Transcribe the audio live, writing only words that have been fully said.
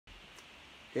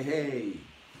Hey, hey!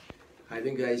 How you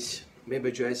doing, guys? Made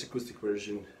by Joyce acoustic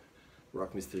version,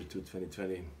 Rock Mystery 2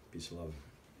 2020. Peace and love.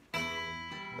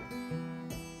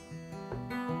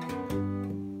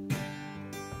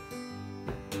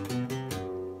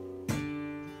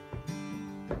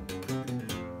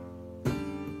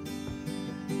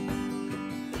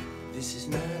 This is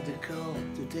not the call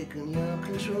to take on your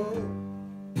control.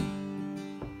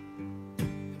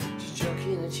 Just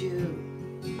joking at you.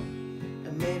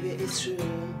 And maybe it's true.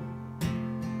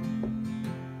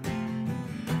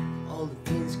 All the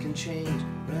things can change,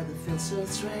 rather feel so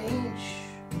strange.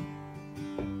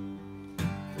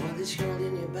 What is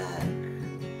holding you back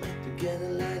to get a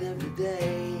light every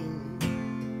day?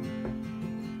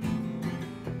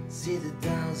 See the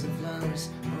thousand flowers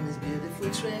on these beautiful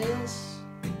trails.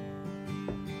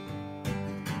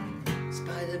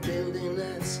 Spider building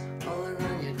nets all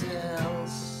around your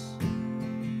towns.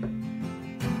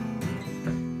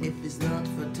 If it's not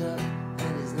for tough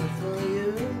and it's not for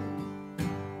you,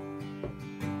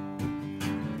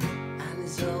 and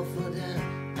it's all for them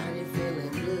and you're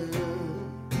feeling blue,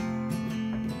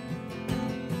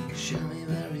 show me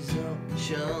where it's all,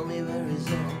 show me where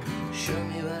it's all, show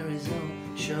me where it's all,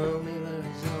 show me where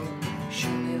it's all,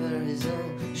 show me where it's all,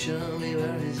 show me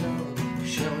where it's all,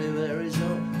 show me where it's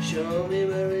all, show me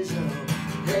where it's all.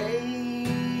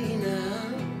 Hey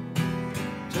now,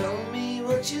 tell me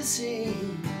what you see.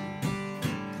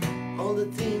 All the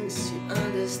things you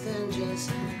understand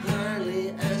just hardly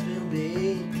as will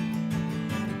be.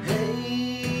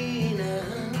 Hey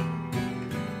now,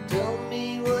 tell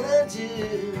me what I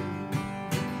do.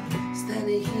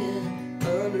 Standing here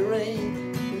on the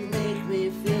rain, you make me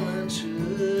feel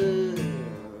untrue.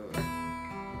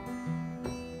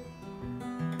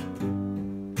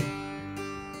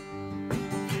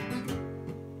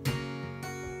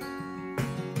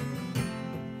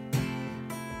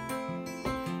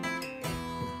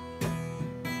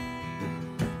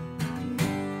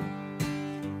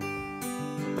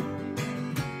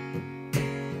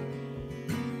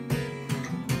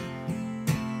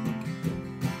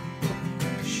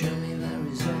 Show me where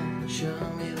it's all, show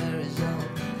me where it's all,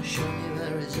 show me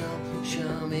where it's all,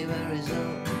 show me where it's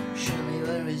all, show me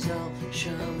where it's all,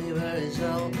 show me where it's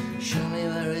all, show me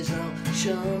where it's all,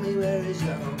 show me where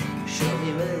it's all, show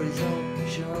me where it's all,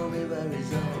 show me where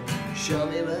it's all, show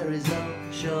me where it's all,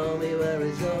 show me where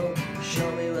it's all,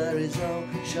 show me where it's all,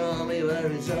 show me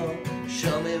where it's all,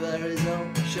 show me where it's all,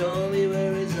 show me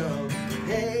where it's all.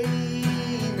 Hey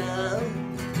now,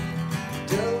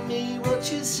 tell me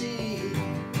what you see.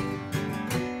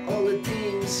 All the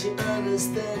things you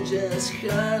understand just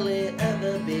hardly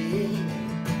ever be.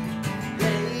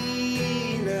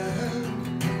 Hey now,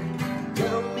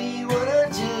 tell me what I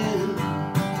do.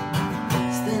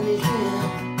 Standing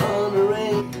here on the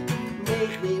rain,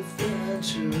 make me feel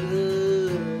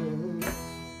untrue.